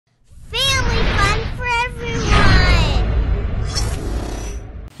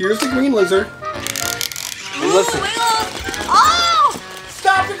here's the green lizard. And listen. Oh!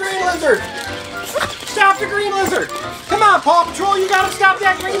 Stop the green lizard! Stop the green lizard! Come on, Paw Patrol, you gotta stop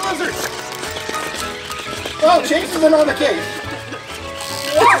that green lizard! Oh, Chase isn't on the case.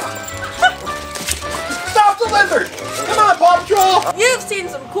 Stop the lizard! Come on, Paw Patrol! You've seen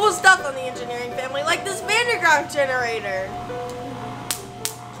some cool stuff on the engineering family, like this Van der Graaf generator.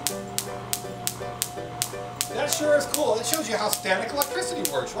 That sure is cool. It shows you how static electricity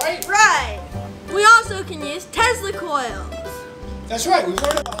works, right? Right. We also can use Tesla coils. That's right. We've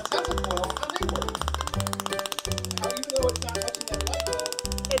learned about Tesla coils, how they work. How even though it's not touching that light bulb,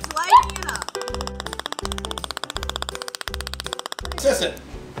 It's lighting it up. listen,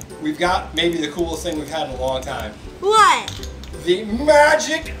 we've got maybe the coolest thing we've had in a long time. What? The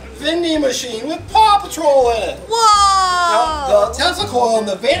magic vending machine with Paw Patrol in it. Whoa! Now, the Tesla coil and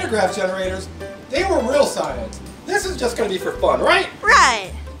the Van der Graaf generators, they were real science. This is just going to be for fun, right?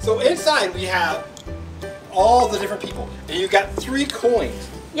 Right. So inside we have all the different people. And you've got 3 coins.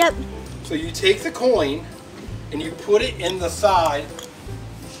 Yep. So you take the coin and you put it in the side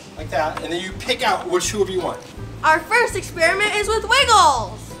like that, and then you pick out which whoever you want. Our first experiment is with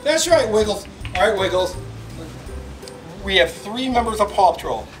Wiggles. That's right, Wiggles. All right, Wiggles. We have 3 members of Paw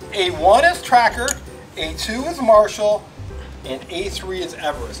Patrol. A1 is Tracker, A2 is Marshal, and A3 is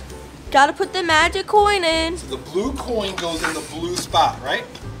Everest. Gotta put the magic coin in. So the blue coin goes in the blue spot, right?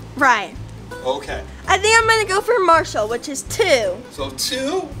 Right. Okay. I think I'm gonna go for Marshal, which is 2. So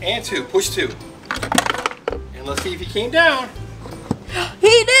 2 and 2. Push 2. And let's see if he came down.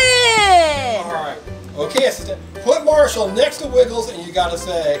 He did! All right. Okay, assistant. Put Marshal next to Wiggles, and you gotta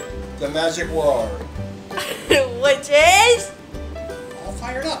say the magic word. Which is? All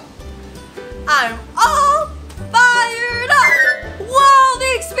fired up. I'm all fired up! Whoa,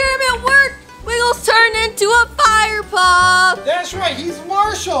 the experiment worked! Wiggles turned into a fire pup! That's right. He's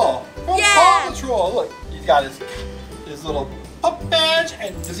Marshal from Yeah. Paw Patrol. Look, he's got his little pup badge,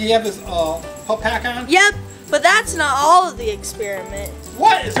 and does he have his pup pack on? Yep, but that's not all of the experiment.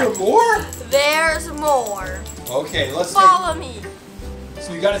 What? Is there more? There's more. Okay, let's Follow me.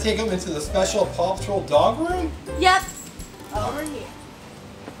 So you got to take him into the special Paw Patrol dog room? Yep. Over here.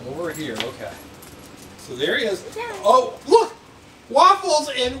 Over here, okay. So there he is. Oh, look! Waffles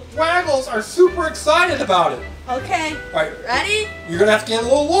and Waggles are super excited about it. Okay. All right. Ready? You're going to have to get a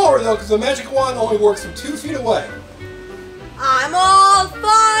little lower, though, because the magic wand only works from 2 feet away. I'm all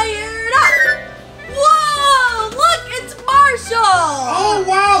fired up! Whoa! Look, it's Marshal! Oh,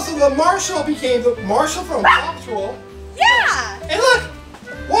 wow! So the Marshal became the Marshal from Paw Patrol. Yeah! And look!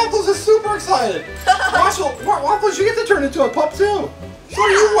 Waffles is super excited. Waffles, you get to turn into a pup, too. So do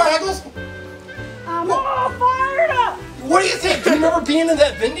you, Waggles. I'm all fired up! What do you think? Do you remember being in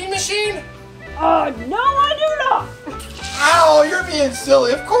that vending machine? No, I do not! Ow, you're being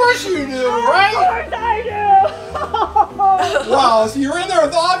silly. Of course you do, right? Of course I do! Wow, so you're in there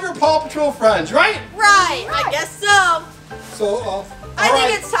with all of your Paw Patrol friends, right? Right, I guess so. So, I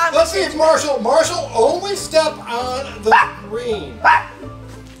think it's time. Let's see if Marshal only step on the green.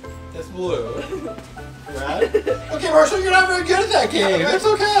 That's blue. Red. Okay, Marshal, you're not very good at that game. That's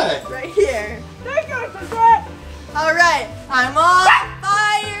okay. Right here. Thank you, Suzette! Alright, I'm all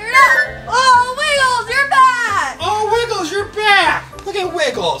fired up! Oh, Wiggles, you're back! Oh, Wiggles, you're back! Look at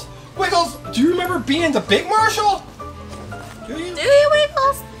Wiggles. Wiggles, do you remember being the big Marshal? Do you? Do you,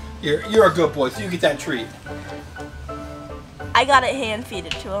 Wiggles? You're a good boy, so you get that treat. I got it hand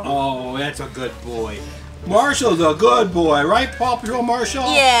feeded to him. Oh, that's a good boy. Marshal's a good boy, right, Paw Patrol Marshal?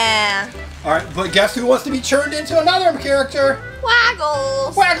 Yeah. All right, but guess who wants to be turned into another character?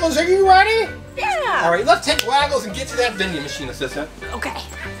 Waggles. Waggles, are you ready? Yeah. All right, let's take Waggles and get to that vending machine, assistant. Okay.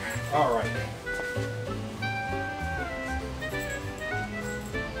 All right.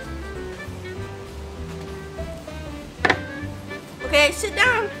 Okay, sit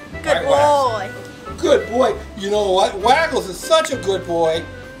down. Good All boy. Good boy. You know what? Waggles is such a good boy.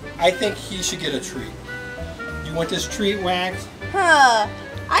 I think he should get a treat. You want this treat, Wags? Huh.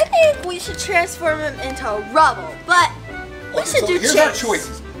 I think we should transform him into rubble, but we should do here's Chase. our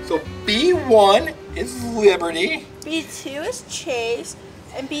choices. So B1 is Liberty. B2 is Chase,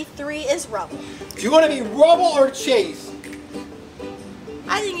 and B3 is rubble. Do you want to be Rubble or Chase?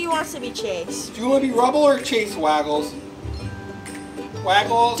 I think he wants to be Chase. Do you want to be Rubble or Chase, Waggles?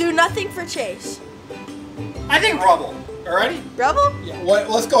 Waggles? Do nothing for Chase. I think Rubble. All righty? Rubble? Yeah.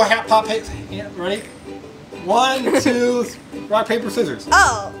 Let's go pop, yeah, ready? 1, 2, rock, paper, scissors.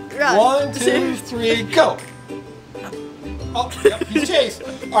 Oh, right. 1, 2, 3, go. Oh, yep, he's Chase.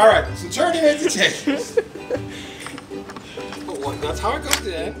 All right, so turn him into Chase. Oh, that's how it goes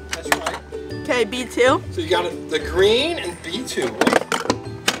in. That's right. Okay, B2. So you got the green and B2.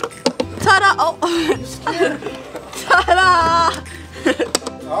 Ta-da! Oh. Ta-da!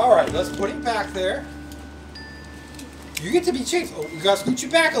 All right, let's put him back there. You get to be chased. Oh, you gotta scoot you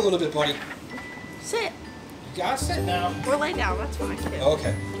back a little bit, buddy. Sit. You gotta sit now. Or lay down, that's fine too.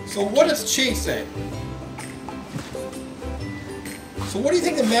 Okay. So what does Chase say? So what do you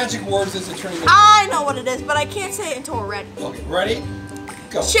think the magic words is that turning into? I know what it is, but I can't say it until we're ready. Okay, ready?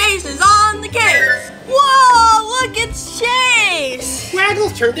 Go. Chase is on the case. Whoa, look, it's Chase.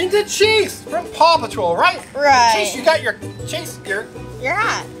 Waggles turned into Chase from Paw Patrol, right? Right. Chase, you got your Chase your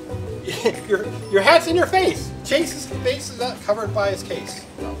hat. your hat's in your face. Chase's face is not covered by his case.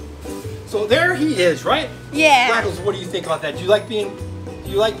 So there he is, right? Yeah. Waggles, what do you think about that? Do you like being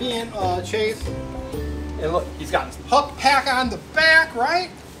Chase? And look, he's got his pup pack on the back, right?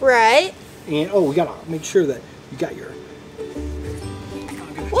 Right. And oh, we gotta make sure that you got your.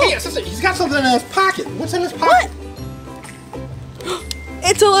 Hey, he's got something in his pocket. What's in his pocket? What?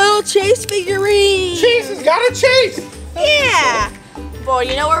 It's a little Chase figurine. Chase has got a Chase. Yeah. Boy,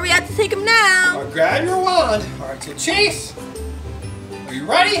 you know where we have to take him now. All right, grab your wand. All right, so Chase, are you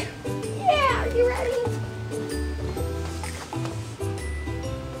ready? Yeah, are you ready?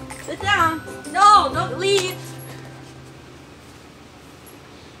 Sit down. No, don't leave.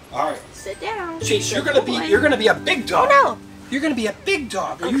 All right, Sit down. Chase, you're gonna be a big dog. Oh no. You're gonna be a big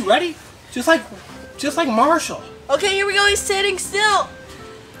dog. Are you ready? Just like Marshall. Okay, here we go. He's sitting still.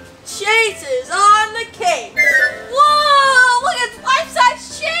 Chase is on the case. Whoa! Look, it's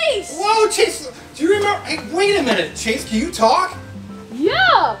life-size Chase. Whoa, Chase! Do you remember? Hey, wait a minute, Chase. Can you talk?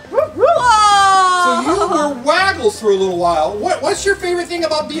 Yeah. Whoa! So you were Waggles for a little while. What's your favorite thing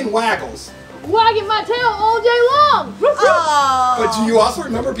about being Waggles? Wagging my tail all day long. Oh. But do you also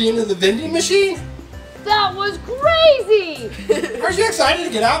remember being in the vending machine? That was crazy. Aren't you excited to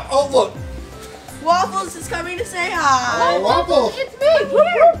get out? Oh, look. Waffles is coming to say hi. Oh, Waffles. It's me.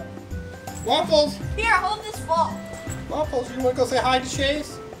 Here. Waffles. Here, hold this ball. Waffles, you want to go say hi to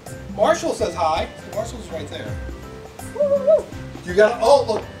Chase? Marshall says hi. Marshall's right there. You got oh,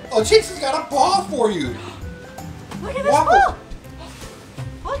 look. Oh, Chase has got a ball for you. Look at this Waffles. ball.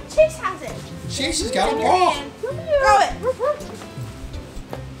 Look, Chase has it. Chase has got a In your ball. hand. Throw it.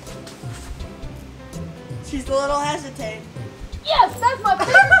 She's a little hesitant. Yes, that's my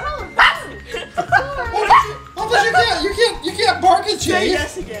favorite color. Waffles, you can't bark at Say Chase.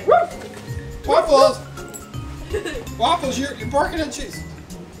 yes again. Waffles. Waffles, you're barking at Chase.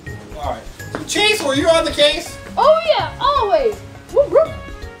 All right. So Chase, were you on the case? Oh yeah, always.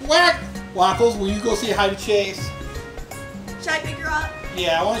 Waffles, will you go say hi to Chase? Should I pick her up?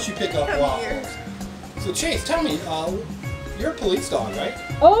 Yeah, why don't you pick up Come Waffles? So Chase, tell me, you're a police dog, right?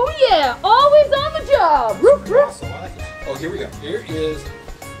 Oh yeah, always on the job. Awesome, I like it. Oh, here we go. Here is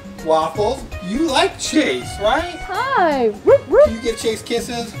Waffles. You like Chase, right? Hi. Can you give Chase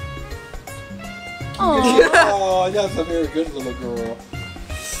kisses? Oh, that's a very good little girl.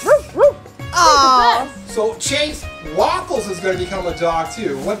 Oh. So Chase, Waffles is going to become a dog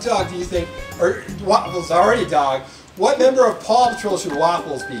too. What dog do you think, or Waffles is already a dog, what member of Paw Patrol should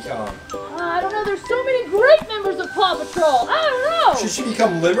Waffles become? I don't know, there's so many great members of Paw Patrol. I don't know. Should she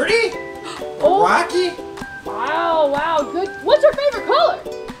become Liberty? Oh. Rocky? Wow, good. What's her favorite color?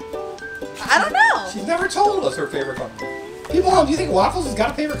 I don't know. She's never told us her favorite color. People, do you think Waffles has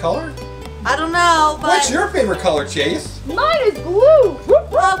got a favorite color? I don't know, but What's your favorite color, Chase? Mine is blue.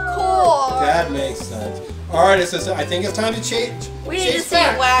 of course. That makes sense. All right, assistant, I think it's time to change. We need to Chase see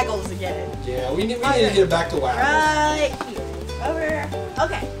back. Waggles again. Yeah, we need to get it back to Waggles. Right here. Over.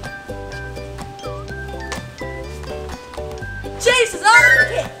 Okay. Chase is on the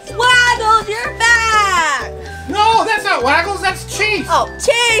case. Waggles, you're back. No, that's not Waggles, that's Chase. Oh,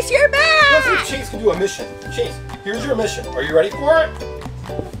 Chase, you're Let's see if back. Chase can do a mission. Chase, here's your mission. Are you ready for it?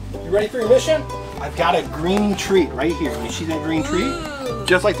 You ready for your mission? I've got a green treat right here. You see that green treat? Ooh.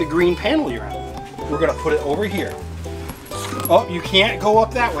 Just like the green panel you're on. We're gonna put it over here. Oh, you can't go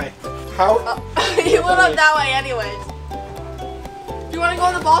up that way. How? You went up that way anyways. Do you want to go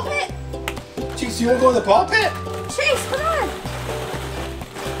in the ball pit? Chase, you wanna go in the ball pit? Chase, come on.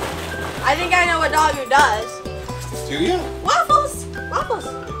 I think I know a dog who does. Do you? Waffles. Waffles.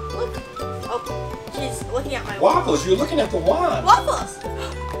 Look. Oh, she's looking at my Waffles, you're looking at the wand. Waffles.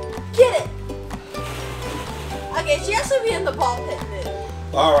 Get it. Okay, she has to be in the ball pit too.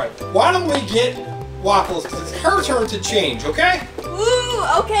 All right, why don't we get Waffles, because it's her turn to change, okay? Ooh,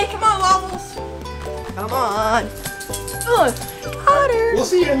 okay, come on, Waffles. Come on. Hotter. We'll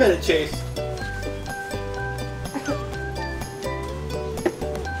see you in a minute, Chase.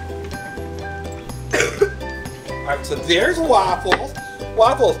 All right, so there's Waffles.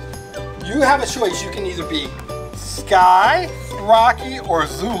 Waffles, you have a choice. You can either be Skye, Rocky, or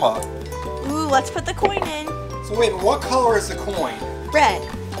Zuma. let's put the coin in. So wait, but what color is the coin? Red.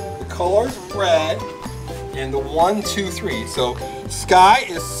 The color's red, and the 1, 2, 3. So Skye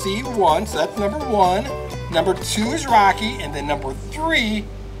is C1, so that's number 1. Number 2 is Rocky, and then number 3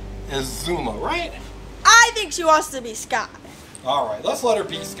 is Zuma, right? I think she wants to be Skye. All right, let's let her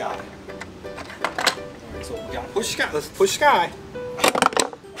be Skye. All right, so we got to push Skye. Let's push Skye.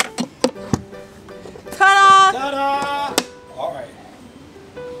 Ta-da! Ta-da! All right.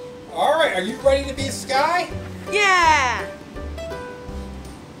 All right, are you ready to be Skye? Yeah!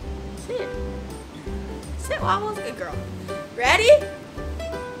 Sit. Sit, Waggles. Good girl. Ready?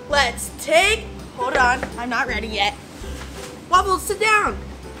 Let's take... Hold on. I'm not ready yet. Waggles, sit down.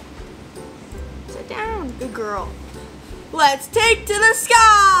 Sit down. Good girl. Let's take to the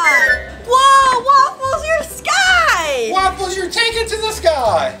sky. Whoa, Waggles, you're Skye. Waffles, you're taken to the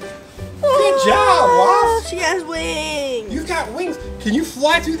sky. Good Whoa, job, Waffles. She has wings. You've got wings. Can you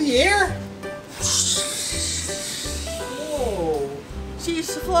fly through the air? Whoa.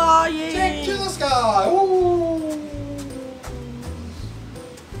 She's flying. Take to the sky. Ooh.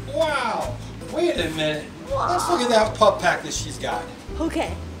 Wow. Wait a minute. Let's look at that pup pack that she's got.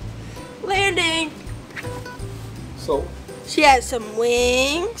 Okay. Landing. So She has some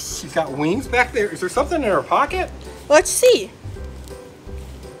wings. she's got wings back there. Is there something in her pocket? Let's see.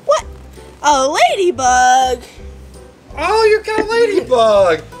 What? A ladybug. Oh, you got a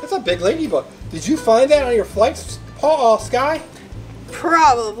ladybug. That's a big ladybug. Did you find that on your flight, Skye?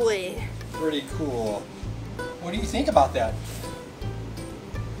 Probably. Pretty cool. What do you think about that?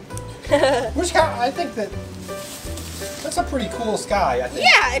 Which kind? I think that's a pretty cool Skye. I think.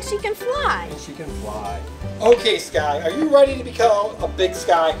 Yeah, and she can fly. And she can fly. Okay, Skye, are you ready to become a big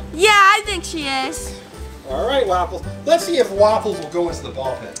Skye? Yeah, I think she is. All right, Waffles. Let's see if Waffles will go into the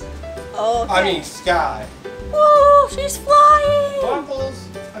ball pit. Okay. I mean, Skye. Oh, she's flying. Waffles.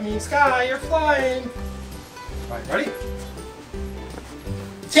 I mean, Skye, you're flying. All right, ready?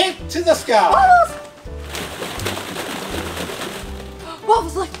 Take to the sky. Waggles.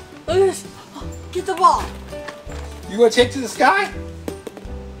 Waggles, look at this. Oh, get the ball. You want to take to the sky?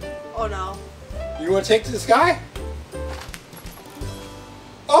 Oh no. You want to take to the sky?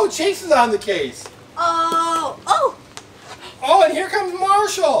 Oh, Chase is on the case. Oh. Oh, and here comes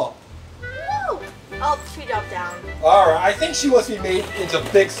Marshal. No. Oh, she jumped down. All right, I think she wants to be made into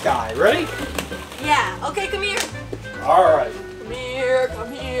Big Skye. Ready? Yeah. Okay, come here. All right. Come here.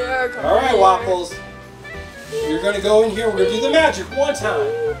 Come here. Come All right, here. Waffles. You're going to go in here. We're going to do the magic one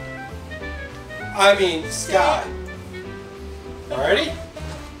time. I mean, Skye. All ready?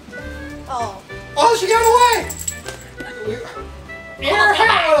 Oh. Oh, she got away. And her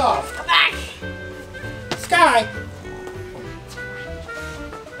hat went off. Come back. Skye.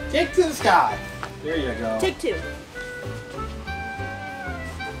 Take to the sky. There you go. Take 2.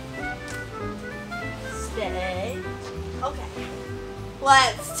 Stay. Okay.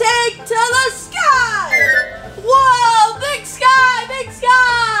 Let's take to the sky. Whoa, big Skye, big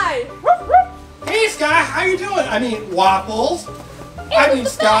Skye. Hey, Skye, how you doing? I mean, Waffles. I mean,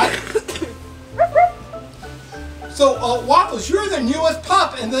 Skye. So, Waffles, you're the newest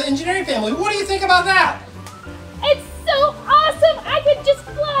pup in the engineering family. What do you think about that? It's so awesome! I could just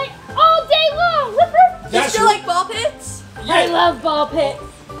fly all day long! You still like ball pits? I love ball pits.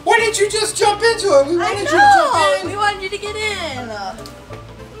 Why didn't you just jump into it? We wanted you to jump in. We wanted you to get in.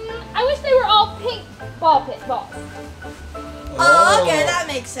 I wish they were all pink ball pit balls. Oh, okay, that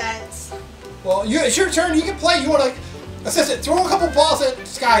makes sense. Well, it's your turn. You can play. You want to assistant? Throw a couple balls at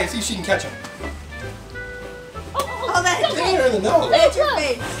Skye and see if she can catch them. Oh, that Hit her in the nose. hit your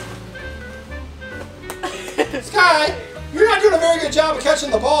face. Skye, you're not doing a very good job of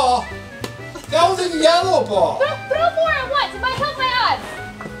catching the ball. That was a yellow ball. Throw 4 at once. It might help my odds.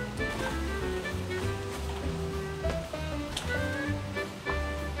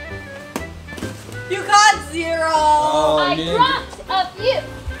 You got 0. Oh, I man. dropped a few.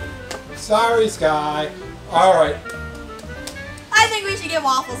 Sorry, Skye. All right. I think we should get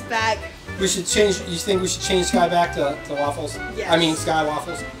Waffles back. We should change. You think we should change Skye back to Waffles? Yes. I mean, Skye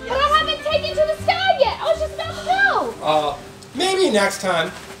Waffles. But I haven't taken to the sky yet. I was just about to go. Maybe next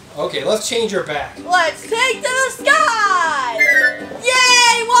time. Okay, let's change her back. Let's take to the sky.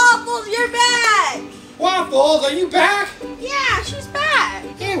 Yay, Waffles, you're back. Waffles, are you back? Yeah, she's back.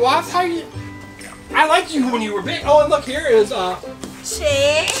 Hey, Waffles, how you? I liked you when you were big. Oh, and look, here is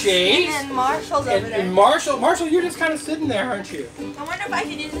Chase. Chase. And Marshal's over there. and Marshal. Marshal, you're just kind of sitting there, aren't you? I wonder if I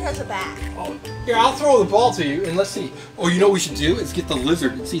could use it as a bat. Oh, here, I'll throw the ball to you, and let's see. Oh, you know what we should do? Is get the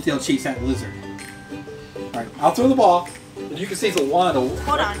lizard and see if they'll chase that lizard. All right, I'll throw the ball, and you can say the one.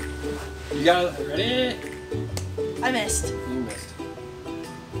 Hold on. You got it. Ready? I missed. You missed.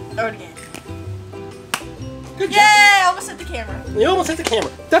 Throw it again. Good job. Yay! I almost hit the camera. You almost hit the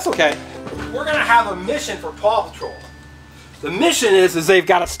camera. That's okay. We're gonna have a mission for Paw Patrol. The mission is they've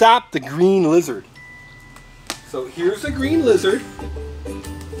got to stop the green lizard. So here's the green lizard.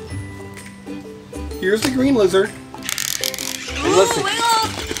 Here's the green lizard. And listen.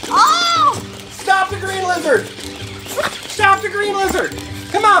 Wiggles! Oh! Stop the green lizard! Stop the green lizard!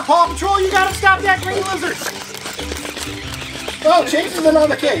 Come on, Paw Patrol, you gotta stop that green lizard! Oh, Chase isn't on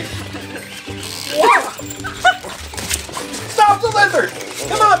the case. Stop the lizard!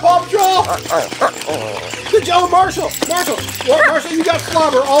 Come on, Paw Patrol! Good job, Marshal! Marshal, you got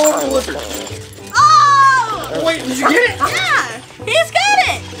slobber all over the lizard. Oh! Wait, did you get it? Yeah! He's got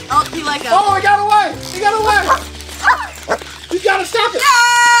it! Oh, he let go. Oh, he got away! He got away! You gotta stop it! Yay!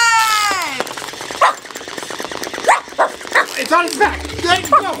 It's on his back! There you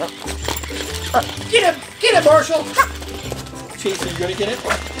go! Get him! Get him, Marshal! Chase, are you gonna get it?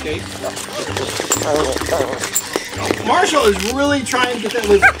 Chase? Marshal is really trying to get that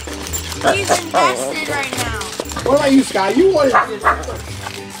lizard. He's invested right now. What about you, Skye? You wanted to get it first.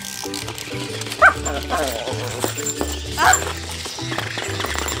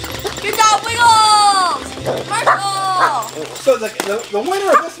 Good job, Wiggles! Marshal! So the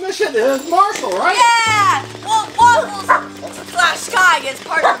winner of this mission is Marshal, right? Yeah! Well, Waggles / Skye gets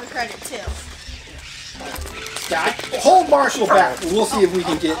part of the credit too. Skye, hold Marshal back, and we'll see if we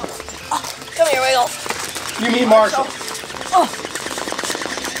can get. Come here, Wiggles. You mean Marshal? Oh.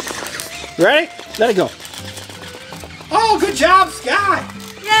 Ready? Let it go. Oh, good job, Skye!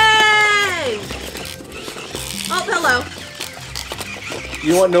 Yay! Oh, hello.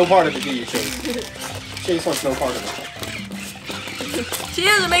 You want no part of it, do you, Chase? Chase wants no part of it. She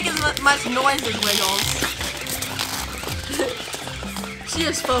doesn't make as much noise as Wiggles. She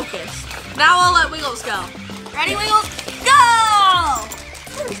is focused. Now I'll let Wiggles go. Ready, Wiggles? Go!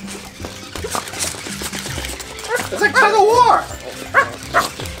 It's like tug of war!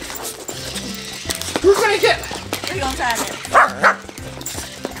 Who's gonna get? Wiggles had it.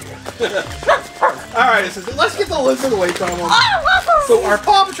 Alright, so let's get the lizard away from him. Oh, Waffles! So our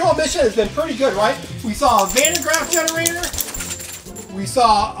Paw Patrol mission has been pretty good, right? We saw a vander graf generator. We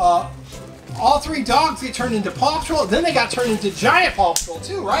saw all 3 dogs get turned into Paw Patrol. Then they got turned into giant Paw Patrol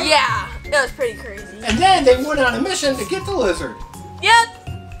too, right? Yeah, it was pretty crazy. And then they went on a mission to get the lizard. Yep.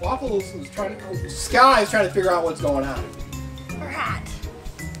 Waffles was trying to. Skye is trying to figure out what's going on. Her hat.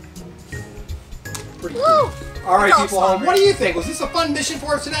 Pretty Woo! cool. All right, Go, people home. Funbrain. What do you think? Was this a fun mission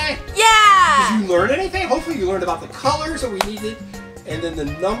for us today? Yeah. Did you learn anything? Hopefully you learned about the colors that we needed, and then the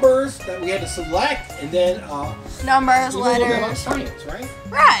numbers that we had to select, and then Numbers, a little bit about letters. science, right?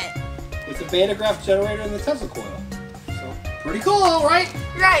 Right. With the vander graf generator and the Tesla coil. So pretty cool, right?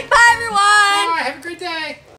 Right. Bye.